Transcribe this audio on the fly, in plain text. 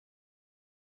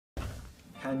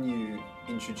Can you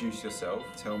introduce yourself?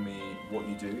 Tell me what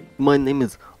you do. My name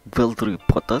is Valtteri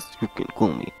Bottas. You can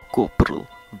call me Corporal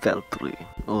Valtteri.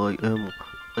 I am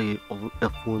a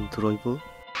F1 driver.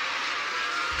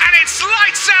 And it's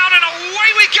lights out and away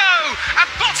we go! And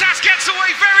Bottas gets away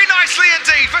very nicely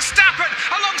indeed. Verstappen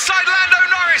alongside Lando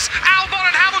Norris. Albon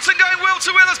and Hamilton going wheel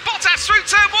to wheel as Bottas through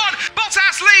turn one.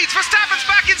 Bottas leads. Verstappen's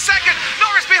back in second.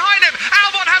 Norris behind him.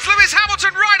 Albon has Lewis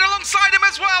Hamilton right alongside him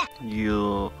as well.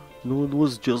 Yeah, no, it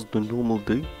was just a normal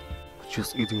day.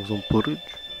 Just eating some porridge.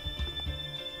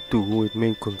 To who it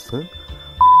may concern.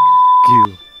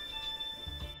 You.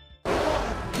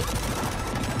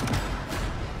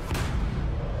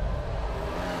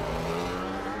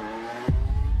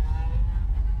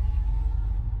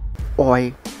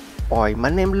 Oi, my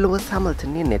name Lewis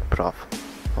Hamilton in it, bruv.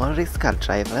 I'm a race car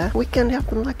driver. Weekend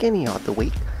happened like any other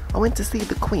week. I went to see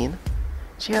the Queen.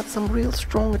 She had some real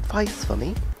strong advice for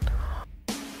me.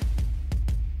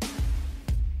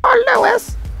 Oh,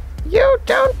 Lewis, you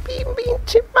don't be mean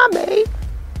to Mummy.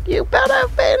 You better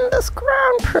win this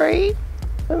Grand Prix.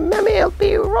 Mummy'll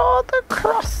be rather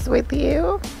cross with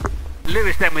you.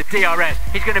 Lewis then with DRS,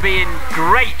 he's going to be in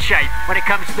great shape when it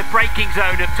comes to the braking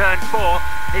zone of turn 4.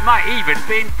 He might even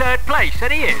be in third place,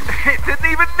 and he is. It didn't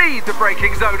even need the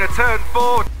braking zone of turn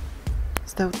 4.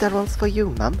 So that one's for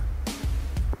you, Mum.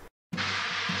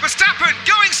 Verstappen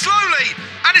going slowly,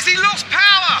 and has he lost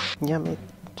power? Yeah, mate,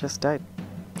 just died.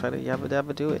 Try to yabba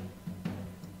dabba do it.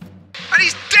 And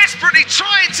he's desperately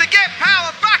trying to get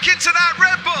power back into that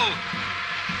Red Bull.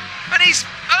 And he's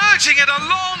urging it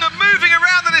along and moving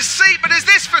around in his seat, but is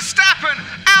this Verstappen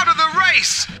out of the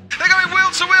race? They're going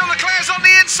wheel to wheel, Leclerc's on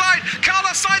the inside,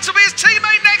 Carlos Sainz will be his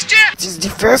teammate next year! It is the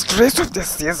first race of the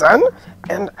season,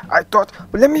 and I thought,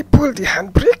 well, let me pull the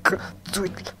handbrake, so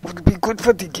it would be good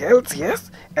for the girls,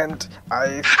 yes? And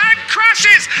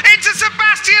crashes into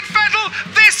Sebastian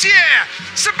Vettel this year!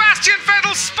 Sebastian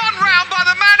Vettel spun round by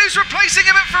the man who's replacing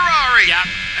him at Ferrari! Yeah,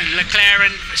 and Leclerc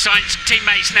and Sainz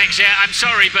teammates next year. I'm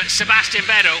sorry, but Sebastian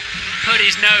Vettel put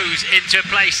his nose into a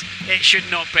place it should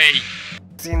not be.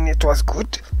 then it was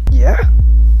good, yeah?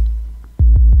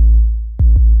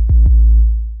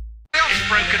 It's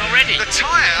broken already. The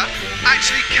tyre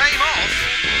actually came off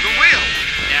the wheel.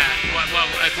 Yeah, well,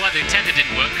 the tender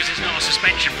didn't work because it's not a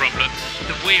suspension problem.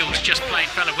 The wheels just plain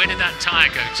fell. Where did that tyre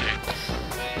go to?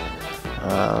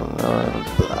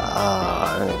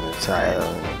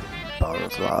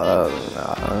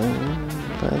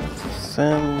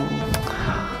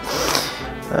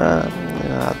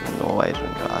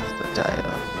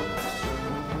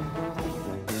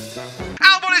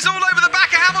 Albon is all over the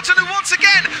back of Hamilton, who once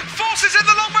again forces in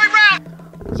the long way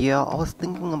round. Yeah, I was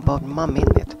thinking about Mum in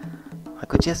it. I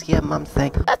could just hear Mum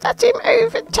saying, Let him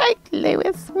overtake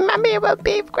Lewis. Mummy will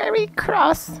be very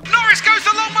cross. Norris goes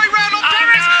the long way round on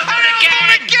Perez, and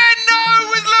Albon again, no,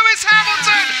 with Lewis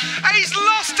Hamilton, and he's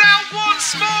lost out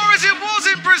once more as it was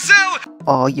in Brazil.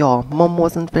 oh yeah, Mum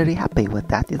wasn't very happy with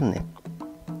that, isn't it?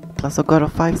 Plus I got a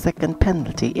 5-second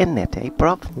penalty in it, eh,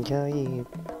 bruv? Yeah, you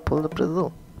pulled the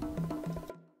Brazil.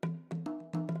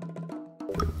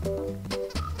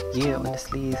 Yeah,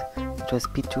 honestly, it was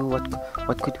P2.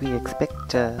 What could we expect?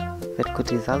 That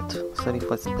good result. Sorry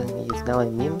for spelling. He is now a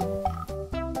meme.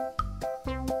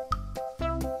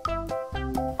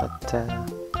 But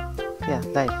yeah,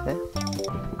 life,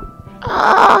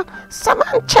 eh?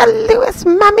 Someone tell Lewis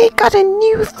Mummy got a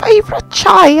new favourite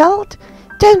child.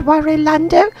 Don't worry,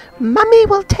 Lando. Mummy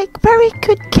will take very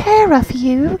good care of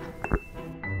you.